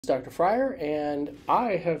Dr. Fryer, and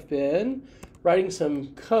I have been writing some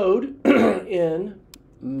code in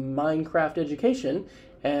Minecraft education,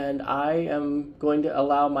 and I am going to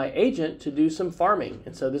allow my agent to do some farming.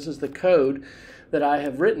 And so this is the code that I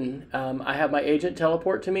have written. I have my agent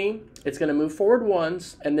teleport to me. It's going to move forward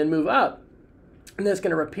once and then move up. And then it's going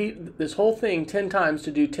to repeat this whole thing 10 times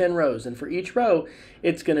to do 10 rows. And for each row,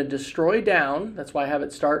 it's going to destroy down. That's why I have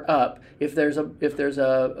it start up. If there's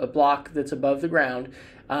a block that's above the ground,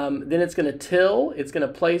 then it's going to till. It's going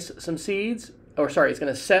to place some seeds. It's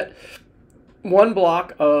going to set one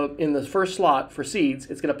block in the first slot for seeds.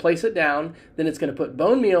 It's going to place it down. Then it's going to put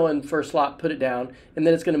bone meal in the first slot, put it down. And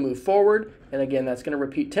then it's going to move forward. And again, that's going to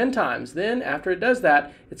repeat 10 times. Then after it does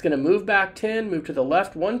that, it's going to move back 10, move to the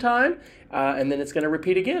left one time, and then it's going to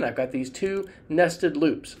repeat again. I've got these two nested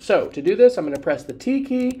loops. So to do this, I'm going to press the T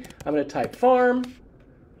key. I'm going to type farm,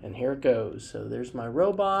 and here it goes. So there's my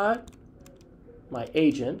robot, my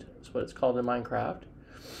agent. That's what it's called in Minecraft.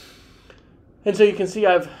 And so you can see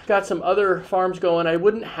I've got some other farms going. I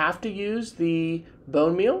wouldn't have to use the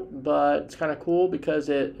bone meal, but it's kind of cool because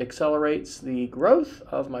it accelerates the growth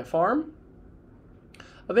of my farm.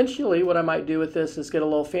 Eventually, what I might do with this is get a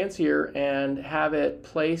little fancier and have it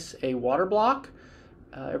place a water block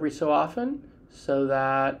every so often so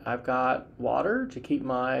that I've got water to keep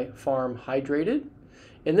my farm hydrated.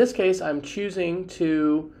 In this case, I'm choosing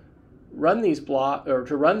to run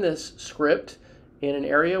this script in an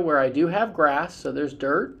area where I do have grass, so there's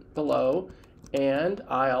dirt below, and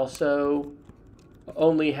I also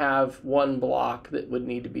only have one block that would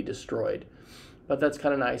need to be destroyed. But that's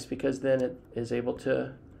kind of nice because then it is able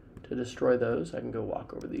to destroy those. I can go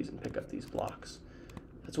walk over these and pick up these blocks.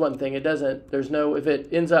 That's one thing. If it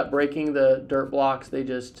ends up breaking the dirt blocks, they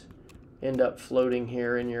just end up floating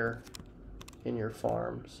here in your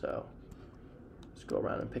farm. So let's go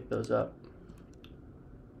around and pick those up.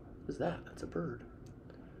 What is that? That's a bird.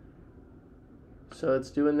 So it's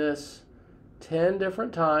doing this 10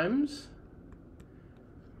 different times,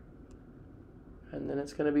 and then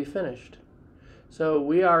it's going to be finished. So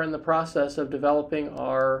we are in the process of developing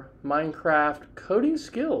our Minecraft coding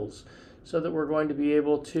skills so that we're going to be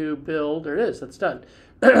able to build, there it is, that's done.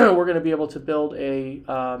 We're going to be able to build a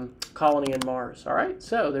colony in Mars. All right,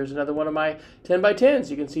 so there's another one of my 10 by 10s.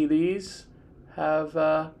 You can see these have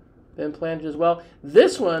been planted as well.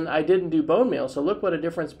 This one I didn't do bone meal, so look what a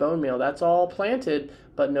difference bone meal. That's all planted,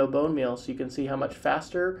 but no bone meal. So you can see how much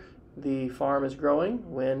faster the farm is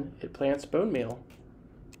growing when it plants bone meal.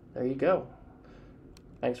 There you go.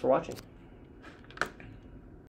 Thanks for watching.